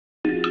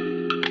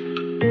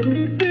Welcome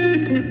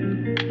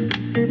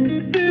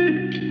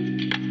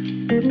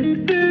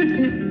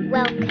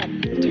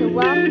to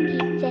One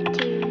Pizza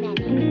Too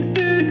Many.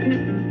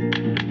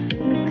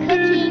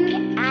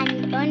 Cooking and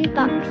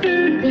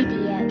unboxing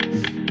videos.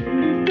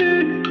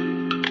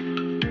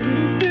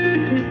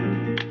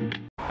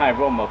 Hi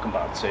everyone, welcome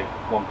back to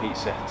One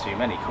Pizza Too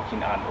Many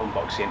cooking and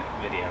unboxing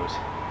videos.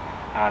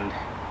 And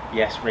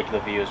yes, regular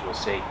viewers will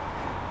see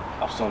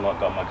I've still not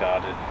got my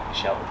garden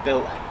shelter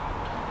built.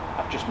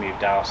 I've just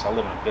moved house. I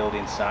live on a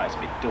building site, it's a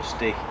bit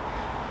dusty.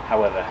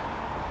 However,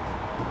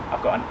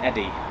 I've got an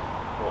Erde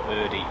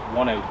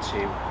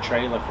 102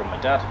 trailer from my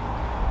dad,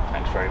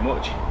 thanks very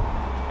much,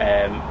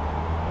 and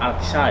I've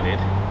decided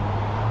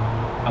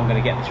I'm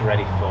going to get this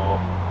ready for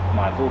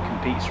my Vulcan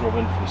pizza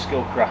oven from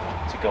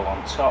Skillcraft to go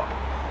on top,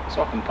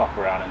 so I can pop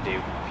around and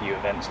do a few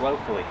events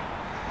locally.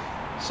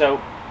 So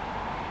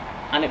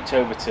I nipped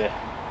over to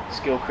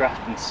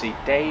Skillcraft and see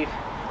Dave.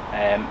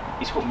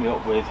 He's hooked me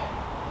up with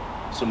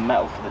some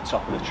metal for the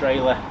top of the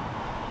trailer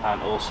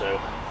and also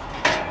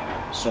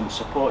some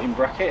supporting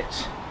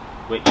brackets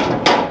which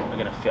are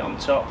going to fit on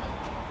top,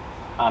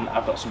 and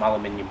I've got some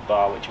aluminium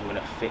bar which I'm going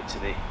to fit to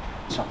the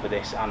top of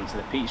this and to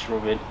the pizza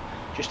oven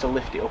just to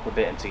lift it up a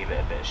bit and to give it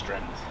a bit of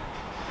strength.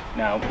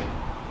 Now,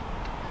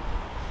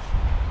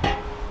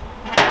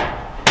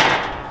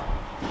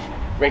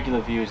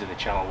 regular viewers of the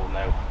channel will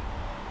know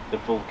the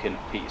Vulcan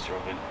pizza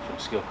oven from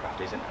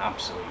Skillcraft is an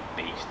absolute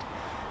beast.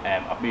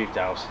 I've moved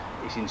house,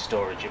 it's in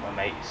storage at my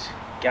mate's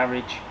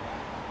garage,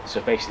 so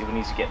basically we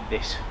need to get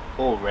this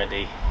all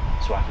ready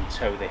so I can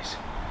tow this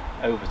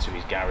over to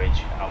his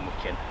garage and we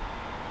can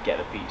get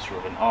the pizza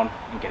oven on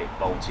and get it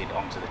bolted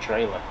onto the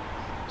trailer.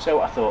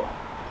 So I thought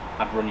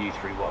I'd run you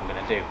through what I'm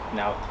going to do.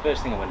 Now, the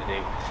first thing I'm going to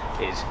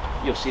do is,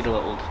 you'll see the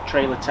little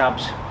trailer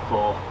tabs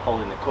for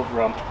holding the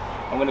cover on.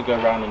 I'm going to go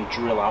around and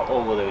drill out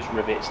all of those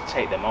rivets,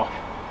 take them off,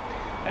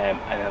 and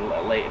then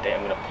at a later date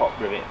I'm going to pop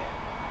rivet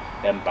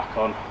them back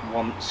on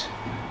once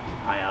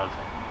I have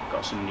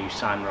got some new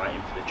sign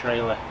writing for the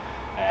trailer,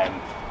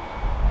 and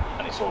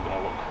it's all going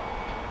to look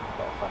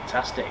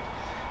fantastic.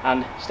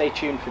 And stay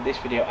tuned for this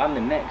video and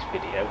the next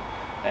video.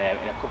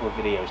 In a couple of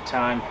videos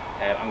time,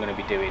 I'm going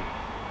to be doing,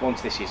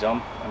 once this is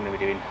on, I'm going to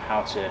be doing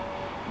how to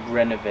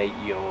renovate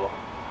your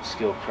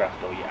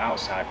Skillcraft or your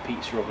outside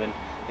pizza oven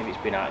if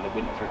it's been out in the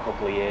winter for a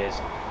couple of years,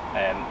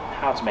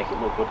 how to make it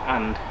look good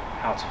and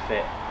how to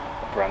fit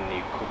a brand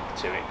new cover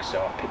to it.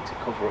 So I picked a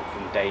cover up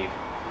from Dave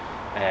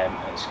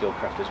at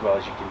Skillcraft as well,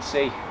 as you can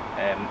see.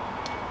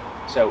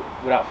 So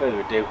without further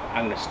ado,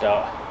 I'm going to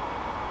start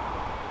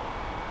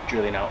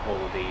drilling out all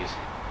of these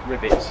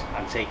rivets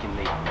and taking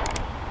the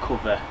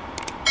cover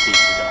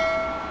pieces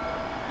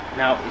off.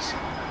 Now, it's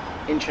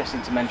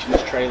interesting to mention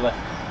this trailer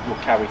will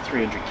carry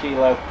 300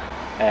 kilo.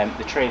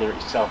 The trailer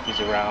itself is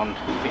around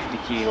 50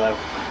 kilo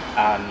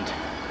and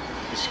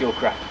the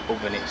Skillcraft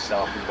oven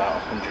itself is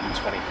about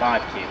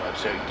 125 kilo,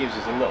 so it gives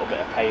us a little bit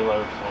of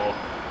payload for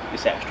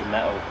this extra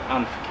metal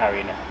and for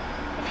carrying a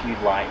few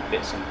light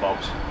bits and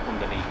bobs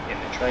underneath in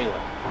the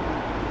trailer.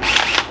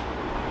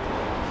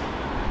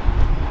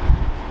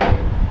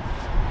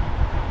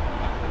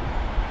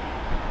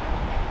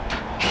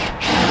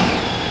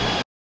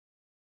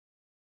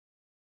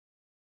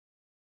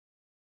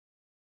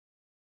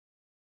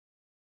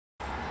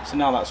 So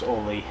now that's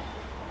all the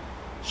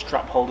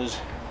strap holders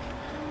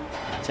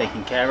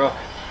taken care of.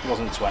 It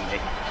wasn't 20,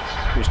 it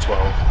was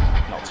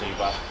 12, not too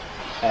bad.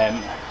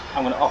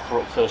 I'm going to offer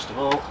up first of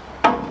all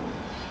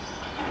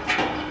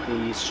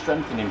these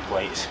strengthening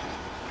plates.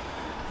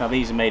 Now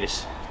these are made of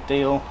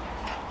steel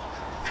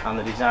and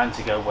they're designed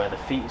to go where the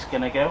feet's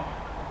going to go.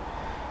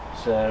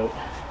 So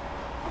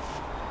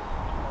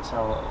let's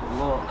have a little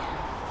look.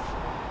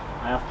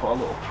 I have put a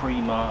little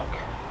pre-mark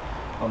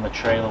on the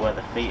trailer where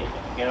the feet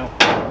are going to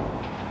go.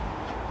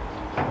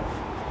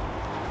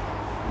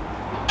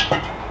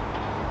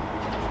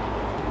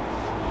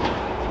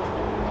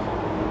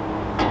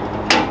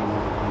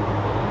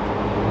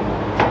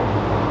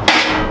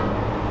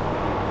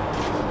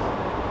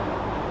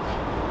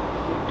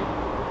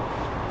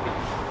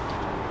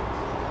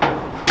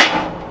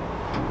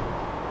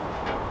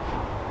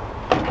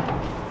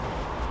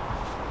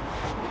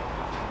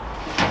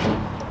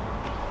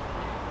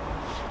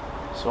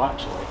 So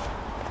actually,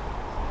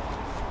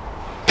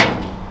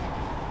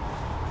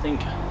 I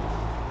think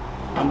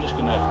I'm just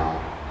gonna,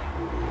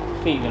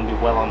 feet are gonna be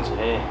well onto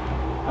here.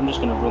 I'm just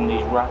gonna run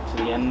these right to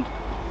the end,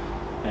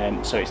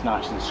 so it's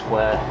nice and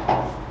square.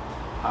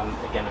 And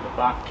again at the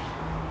back,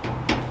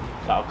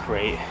 that'll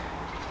create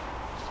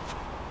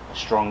a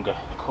stronger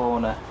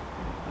corner,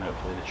 and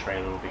hopefully the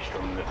trailer will be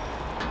stronger.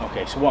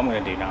 Okay, so what I'm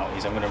gonna do now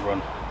is I'm gonna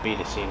run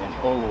beader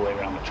sealant all the way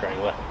around the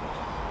trailer,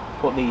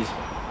 put these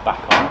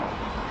back on,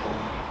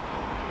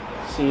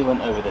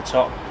 sealant over the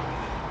top.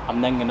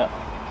 I'm then going to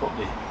put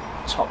the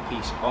top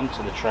piece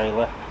onto the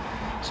trailer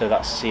so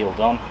that's sealed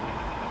on,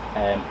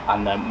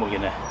 and then we're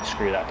going to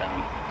screw that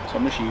down. So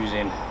I'm just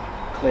using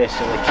clear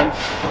silicone.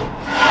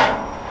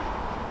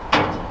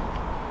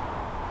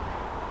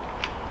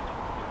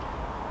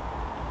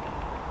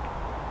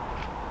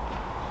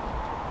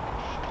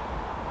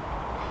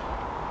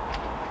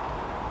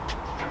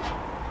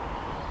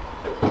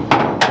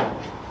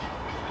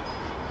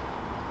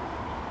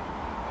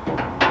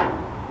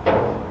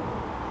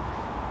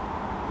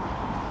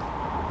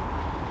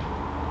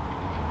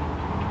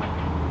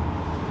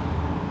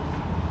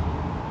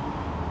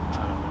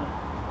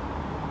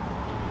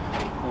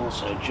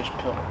 Also just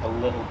put a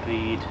little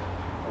bead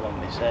along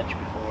this edge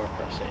before I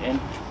press it in.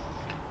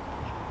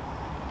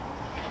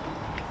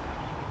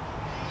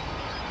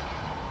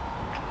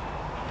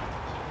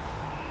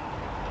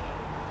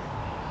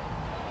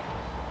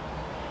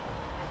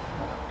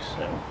 Like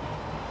so.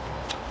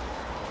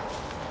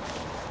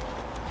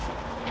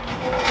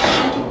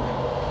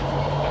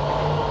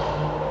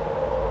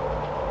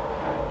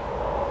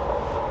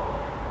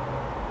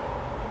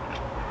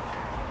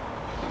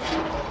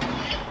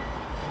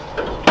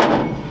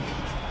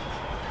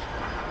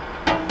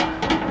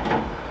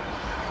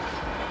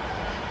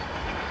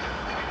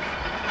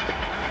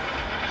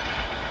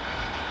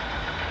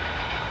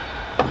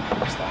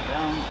 That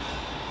down.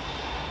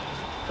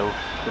 So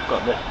we've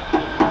got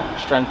the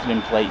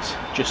strengthening plates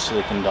just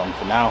siliconed on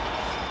for now.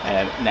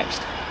 Next,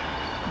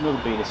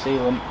 another bead of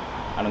sealant,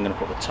 and I'm going to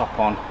put the top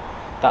on.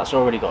 That's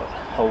already got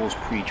holes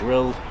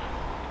pre-drilled,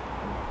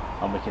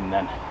 and we can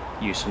then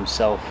use some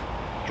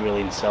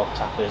self-drilling,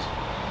 self-tappers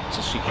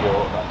to secure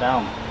that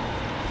down.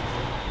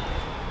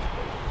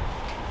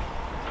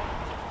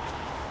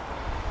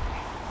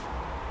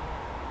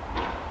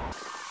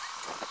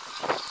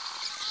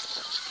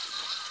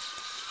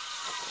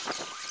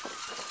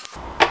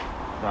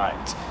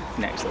 Right,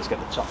 next let's get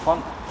the top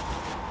on.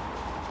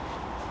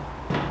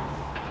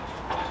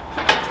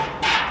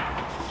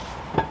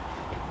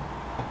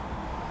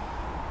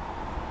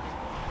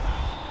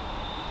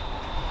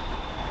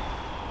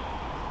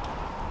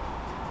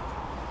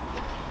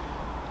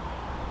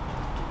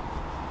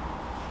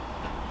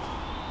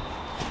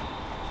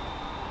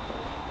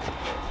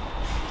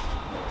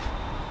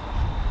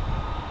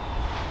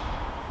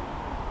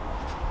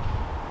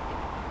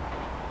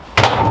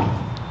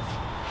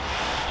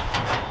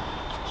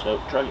 So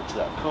drag it to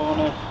that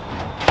corner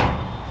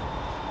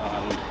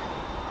and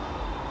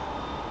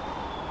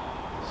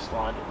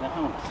slide it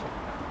down.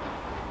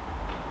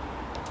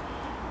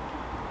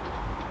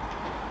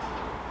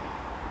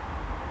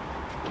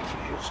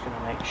 Just going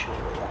to make sure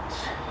that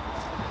that's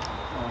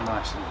all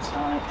nice and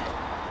tight.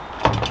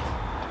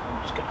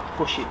 I'm just going to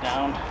push it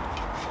down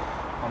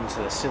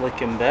onto the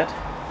silicon bed.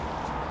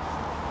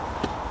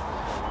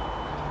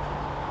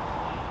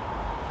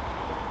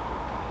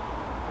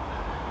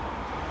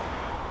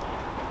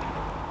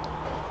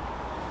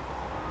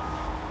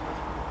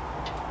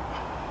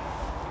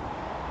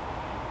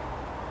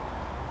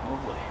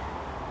 Lovely.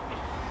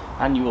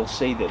 And you will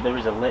see that there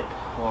is a lip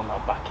along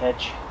that back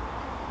edge.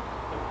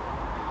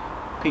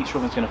 Pizza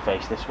oven's going to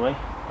face this way.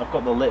 I've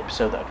got the lip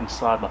so that I can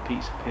slide my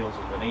pizza peels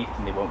underneath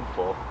and they won't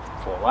fall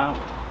out.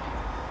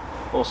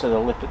 Also the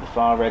lip at the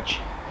far edge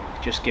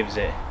just gives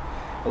it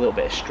a little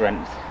bit of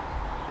strength,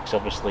 because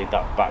obviously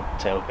that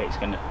back tailgate is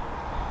going to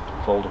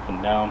fold up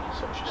and down,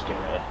 so it's just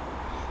giving it a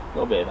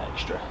little bit of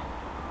extra.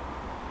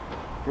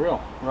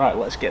 Brill. Right,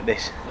 let's get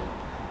this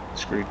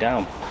screwed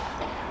down.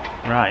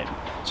 Right,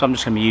 so I'm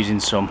just going to be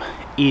using some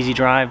easy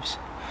drives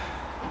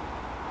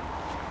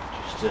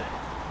just to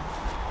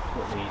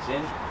put these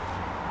in.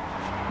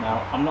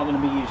 Now I'm not going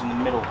to be using the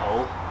middle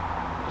hole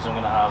because I'm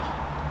going to have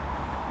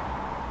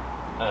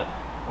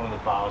one of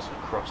the bars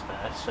across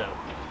there, so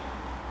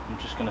I'm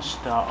just going to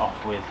start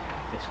off with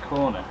this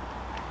corner.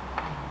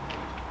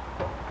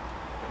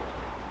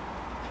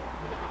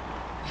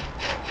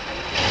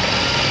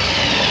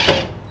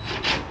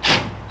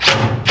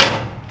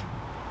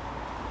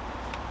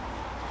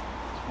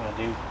 I'm going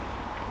to do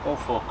all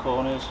four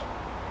corners.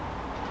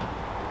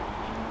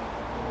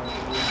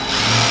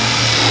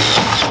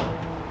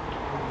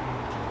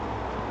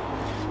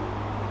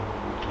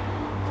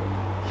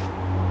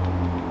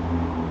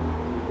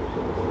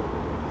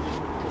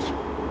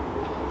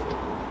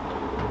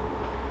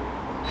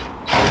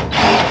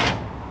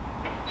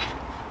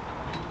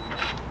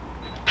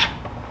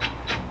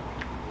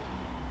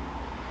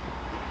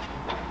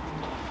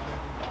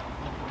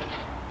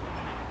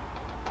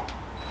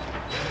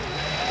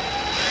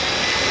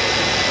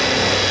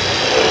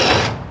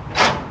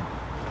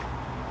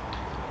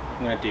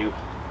 I'm going to do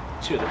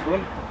two at the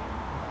front.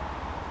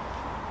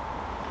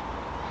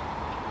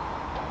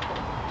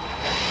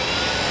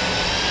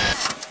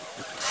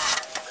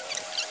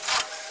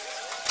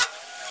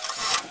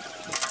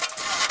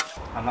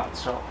 And that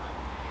top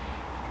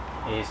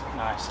is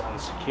nice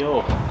and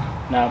secure.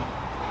 Now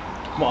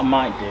what I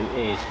might do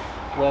is,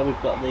 where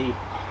we've got the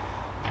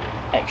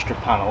extra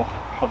panel,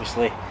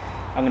 obviously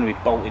I'm going to be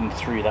bolting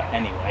through that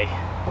anyway,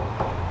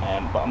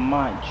 but I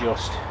might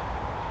just,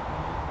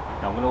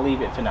 I'm going to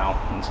leave it for now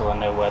until I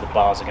know where the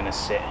bars are going to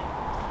sit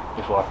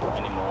before I put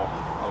any more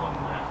along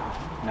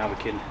there. Now we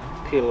can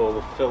peel all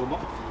the film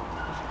off.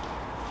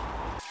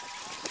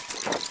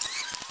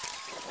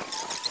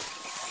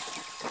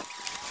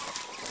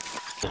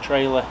 The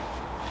trailer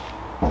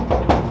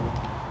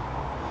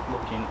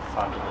looking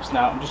fabulous.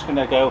 Now I'm just going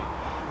to go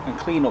and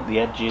clean up the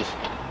edges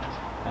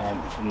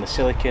from the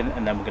silicone,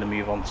 and then we're going to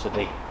move on to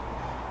the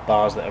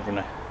bars that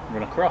are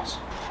run across.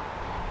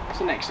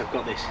 So next I've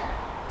got this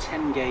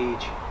 10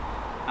 gauge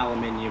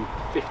aluminium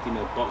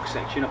 50mm box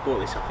section. I bought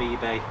this off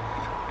eBay.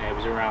 It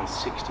was around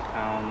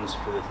 £60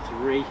 for the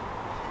three,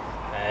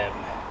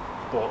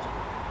 but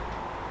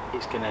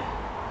it's going to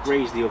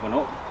raise the oven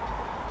up.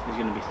 There's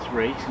going to be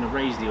 3. It's going to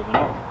raise the oven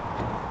up.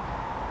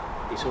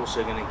 It's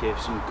also going to give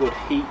some good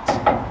heat,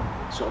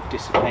 sort of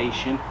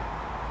dissipation,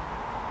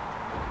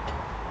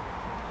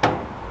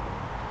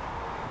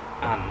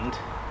 and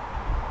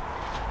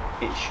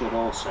it should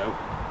also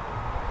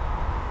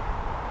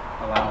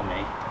allow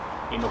me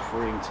enough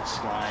room to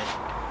slide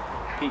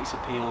pizza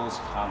peels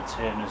and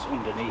turners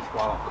underneath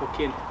while I'm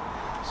cooking,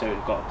 so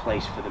we've got a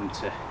place for them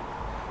to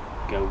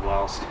go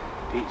whilst the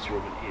pizza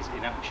oven is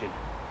in action.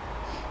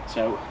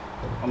 So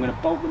I'm going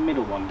to bolt the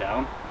middle one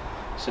down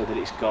so that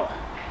it's got,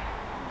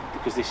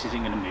 because this isn't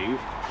going to move.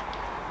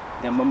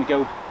 Then when we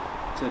go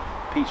to the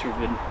pizza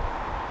oven,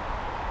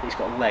 it's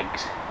got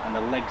legs, and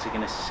the legs are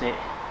going to sit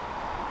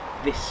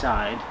this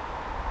side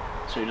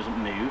so it doesn't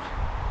move,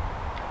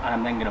 and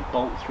I'm then going to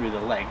bolt through the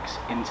legs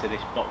into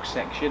this box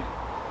section.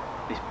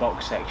 This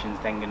box section is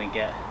then going to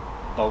get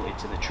bolted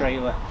to the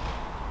trailer.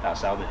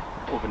 That's how the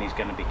oven is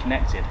going to be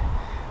connected.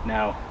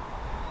 Now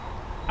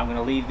I'm going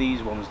to leave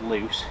these ones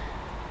loose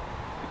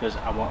because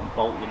I want to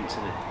bolt them to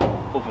the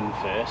oven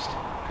first,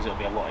 because it'll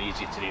be a lot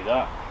easier to do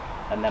that,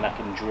 and then I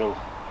can drill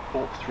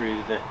up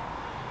through the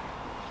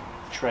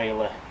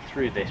trailer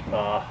through this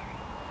bar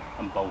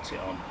and bolt it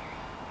on.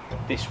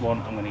 This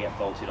one I'm going to get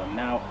bolted on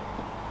now,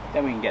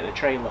 then we can get the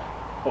trailer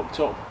hooked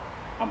up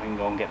and we can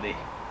go and get the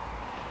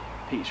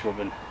pizza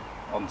oven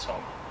on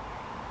top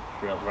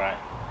drilled. Right,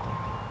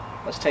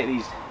 let's take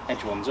these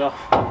edge ones off.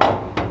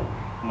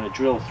 I'm going to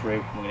drill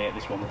through, I'm going to get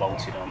this one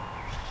bolted on.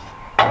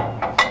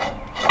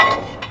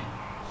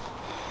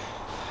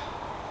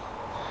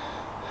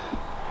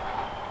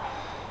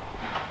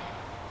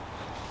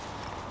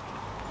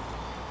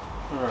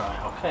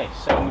 Right, okay,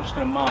 so I'm just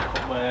going to mark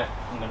up where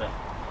I'm going to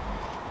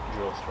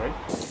drill through.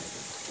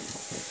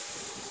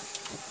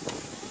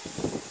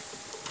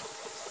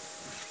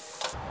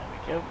 There we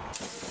go.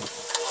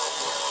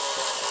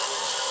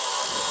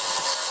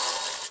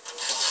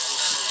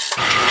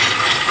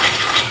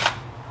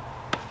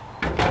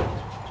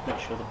 Just make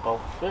sure the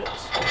bolt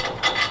fits.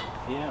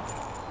 Yeah.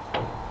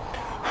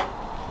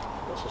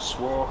 That's a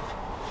swarf.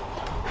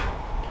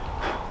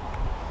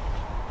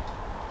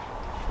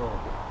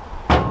 Oh.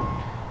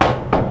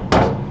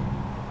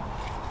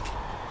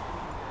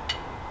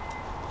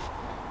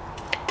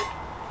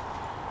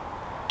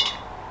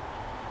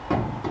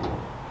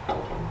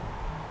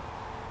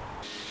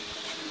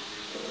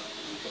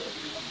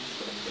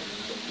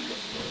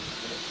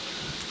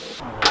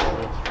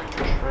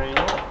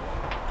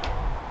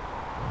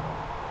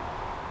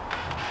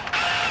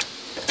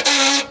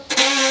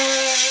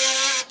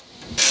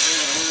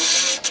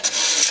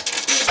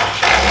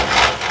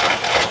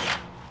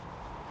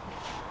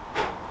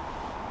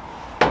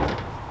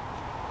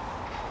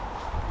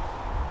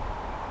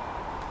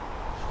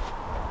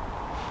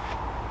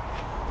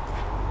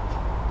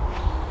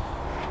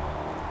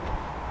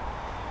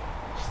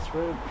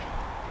 Through.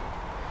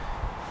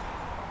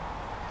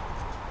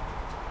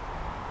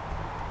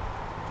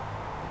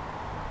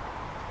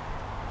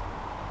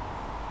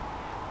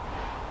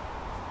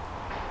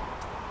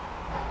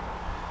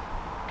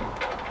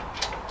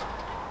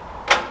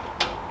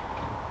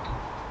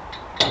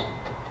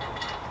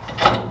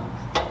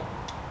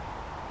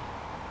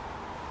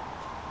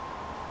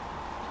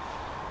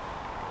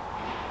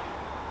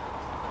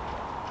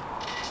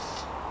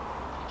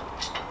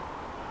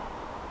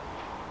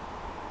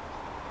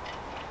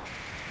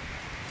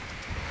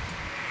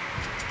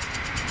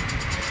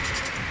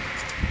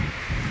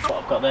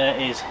 What I've got there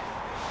is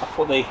I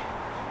put the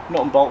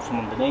nut and bolt from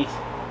underneath,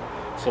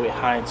 so it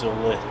hides all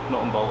the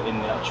nut and bolt in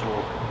the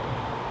actual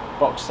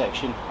box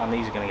section, and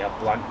these are going to have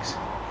blanks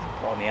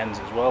put on the ends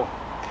as well.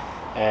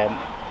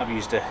 I've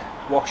used a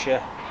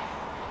washer,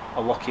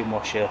 a locking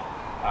washer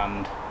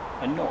and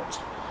a nut.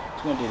 So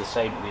I'm going to do the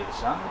same on the other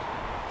side.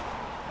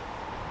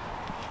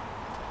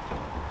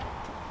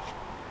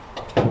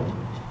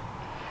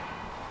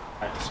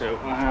 Right, so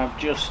I have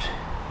just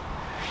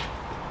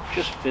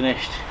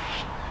finished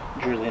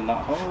drilling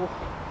that hole,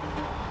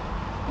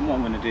 and what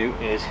I'm going to do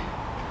is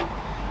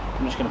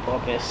I'm just going to put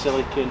a bit of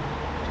silicone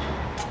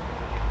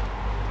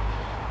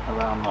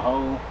around the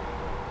hole.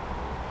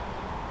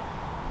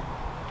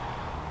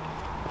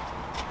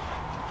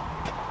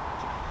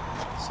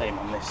 Same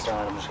on this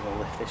side. I'm just going to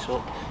lift this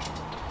up.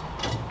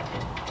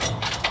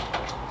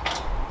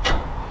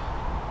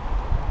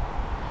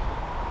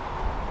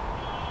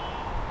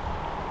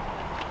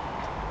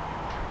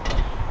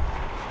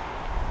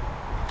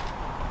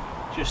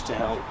 Just to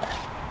help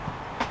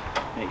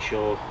make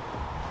sure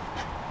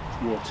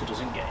water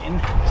doesn't get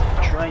into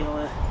the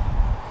trailer,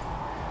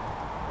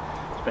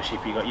 especially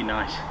if you've got your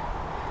nice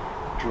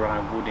dry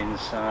wood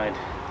inside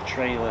the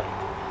trailer.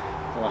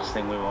 The last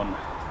thing we want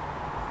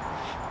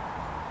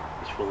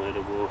is for a load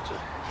of water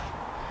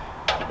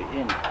to be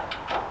in.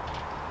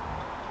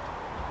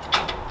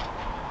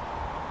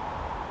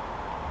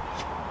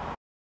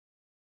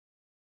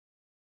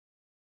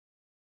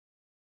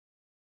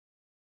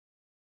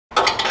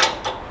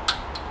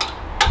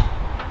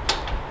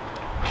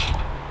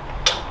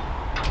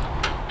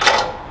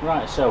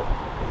 Right, so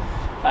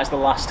that's the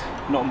last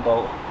nut and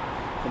bolt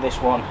for this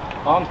one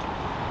on,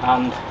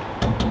 and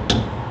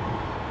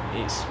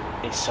it's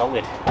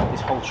solid.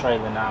 This whole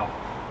trailer now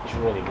is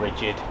really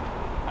rigid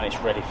and it's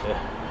ready for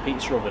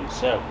pizza oven.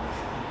 So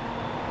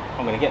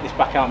I'm going to get this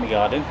back out in my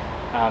garden,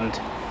 and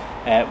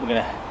we're going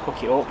to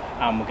hook it up,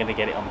 and we're going to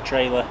get it on the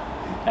trailer,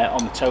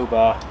 on the tow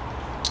bar,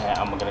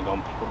 and we're going to go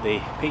and pick up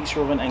the pizza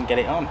oven and get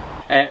it on.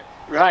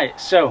 Right,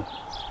 so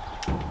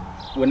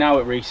we're now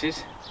at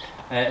Reese's.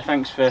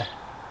 Thanks for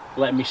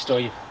letting me store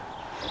you,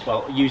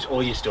 well, use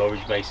all your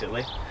storage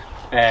basically,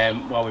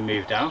 while we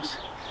moved house.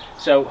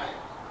 So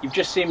you've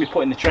just seen me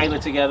putting the trailer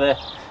together,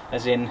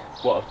 as in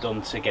what I've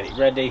done to get it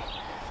ready.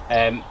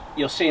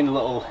 You'll see in the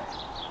little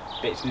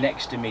bits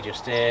next to me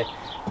just here,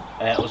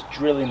 I was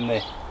drilling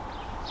the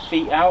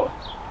feet out,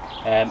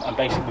 and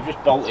basically we've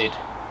just bolted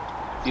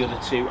the other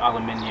two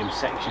aluminium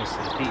sections to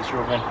the pizza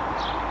oven,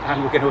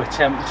 and we're going to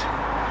attempt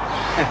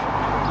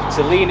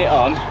to lean it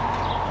on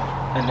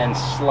and then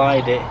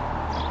slide it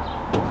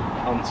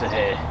onto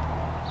here.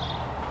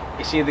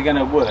 It's either going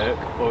to work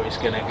or it's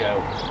going to go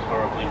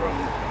horribly wrong.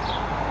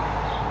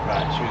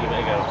 Right, should we give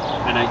it a go?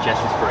 NHS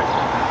is free.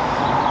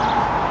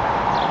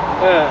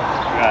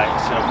 Right,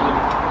 so I'm going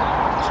to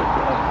tip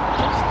it off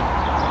first.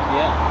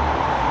 Yeah.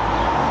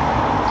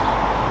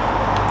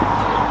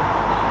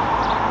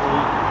 3,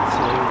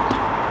 2,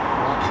 1.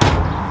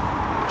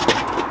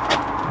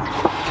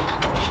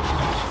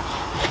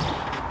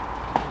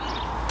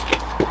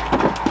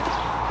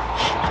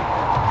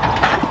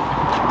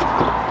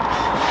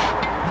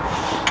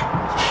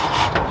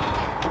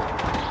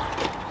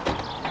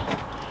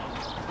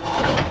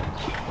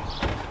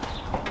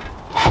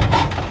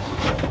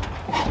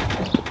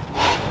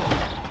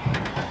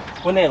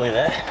 We're nearly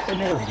there, we're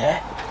nearly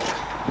there.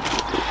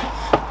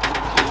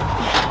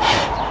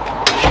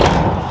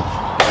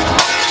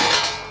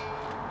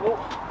 Oh,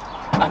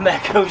 and there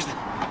goes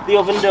the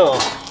oven door.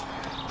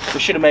 We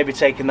should have maybe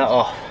taken that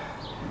off.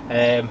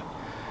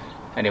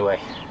 Anyway,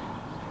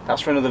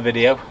 that's for another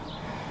video,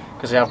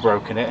 because I have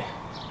broken it,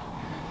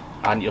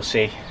 and you'll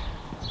see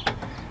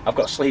I've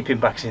got sleeping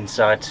bags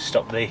inside to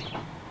stop the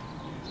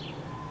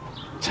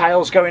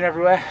tiles going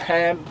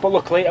everywhere. But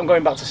luckily I'm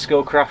going back to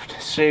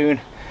Skillcraft soon,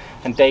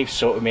 and Dave's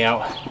sorted me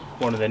out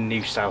one of the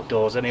new style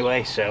doors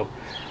anyway, so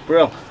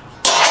brill.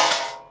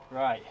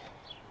 Right,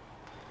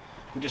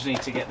 we just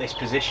need to get this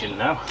positioned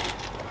now.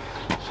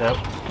 So,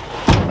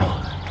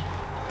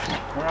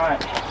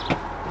 right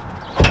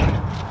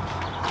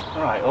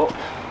up.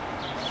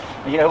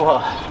 You know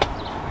what?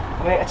 I'm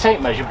gonna get a tape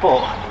measure,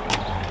 but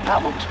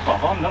that looks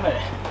bob on, doesn't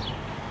it?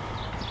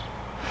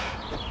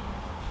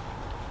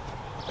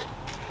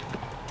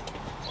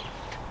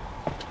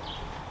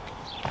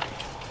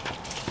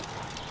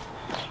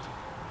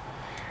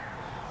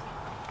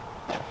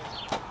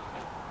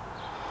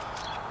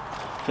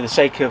 For the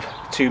sake of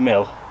 2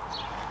 mil,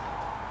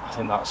 I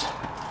think that's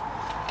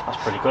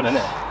pretty good, isn't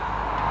it?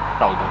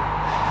 That'll do.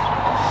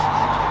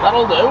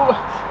 That'll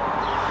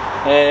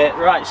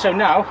do. Right, so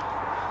now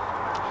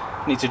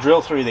I need to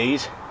drill through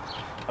these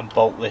and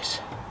bolt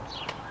this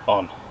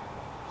on.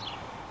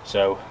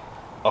 So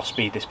I'll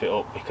speed this bit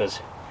up because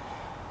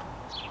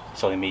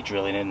it's only me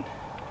drilling in,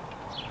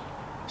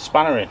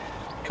 spannering.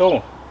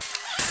 Cool.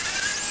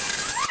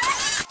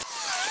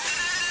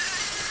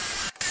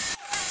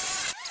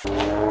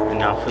 And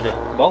now for the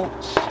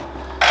bolts.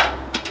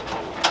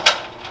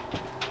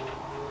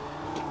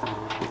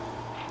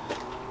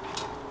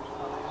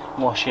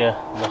 Washer,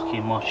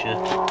 locking washer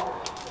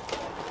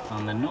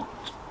on the nut.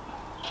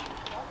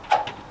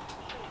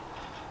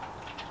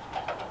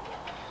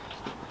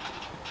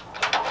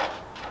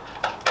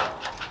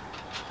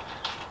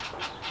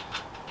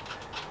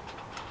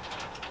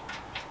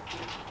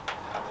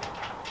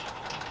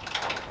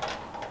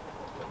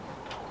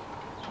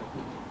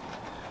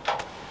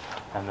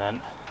 And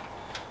then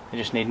they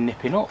just need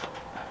nipping up.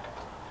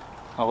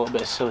 A little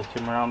bit of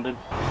silicone around them.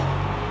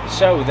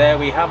 So there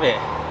we have it.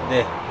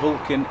 The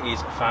Vulcan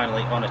is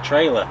finally on a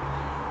trailer.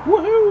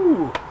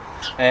 Woohoo!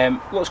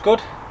 Looks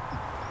good.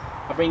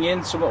 I'll bring you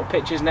in some little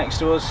pictures next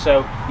to us so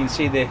you can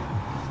see the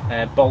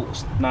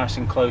bolts nice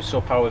and close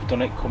up, how we've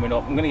done it coming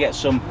up. I'm going to get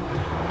some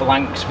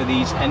blanks for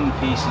these end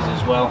pieces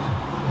as well,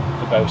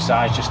 for both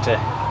sides, just to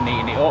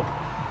neaten it up.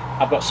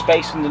 I've got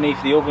space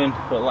underneath the oven,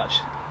 but it'll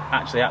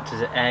actually act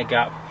as an air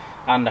gap,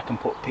 and I can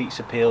put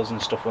pizza peels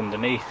and stuff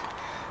underneath.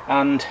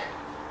 And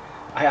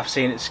I have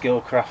seen at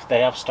Skillcraft they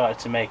have started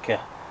to make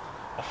a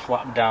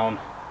flap down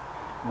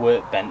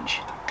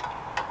workbench,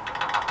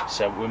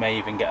 so we may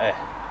even get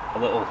a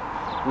little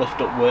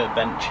lift up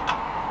workbench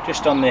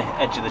just on the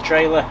edge of the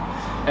trailer.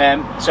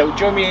 So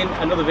join me in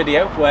another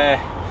video where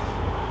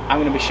I'm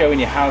going to be showing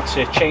you how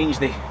to change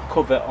the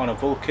cover on a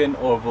Vulcan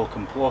or a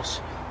Vulcan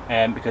Plus,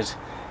 because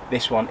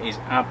this one is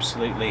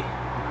absolutely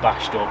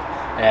bashed up.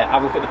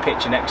 Have a look at the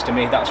picture next to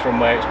me, that's from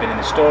where it's been in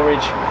the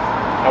storage.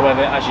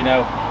 However, as you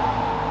know,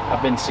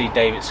 I've been to see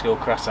Dave at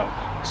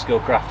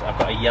Skillcraft, I've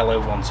got a yellow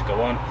one to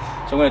go on,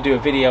 so I'm going to do a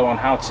video on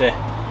how to,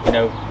 you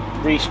know,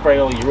 respray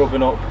all your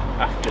oven up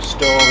after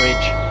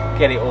storage,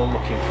 get it all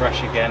looking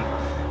fresh again,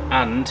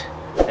 and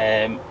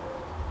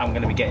I'm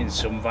going to be getting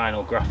some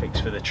vinyl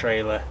graphics for the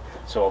trailer,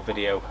 so I'll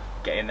video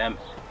getting them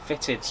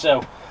fitted.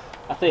 So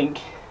I think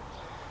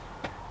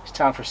it's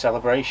time for a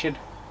celebration.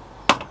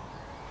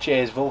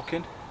 Cheers,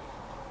 Vulcan.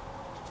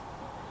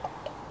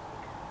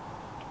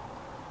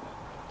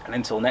 And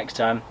until next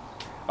time,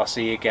 I'll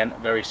see you again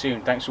very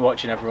soon. Thanks for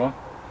watching, everyone.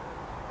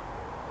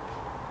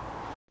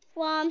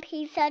 One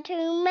pizza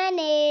too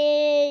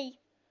many.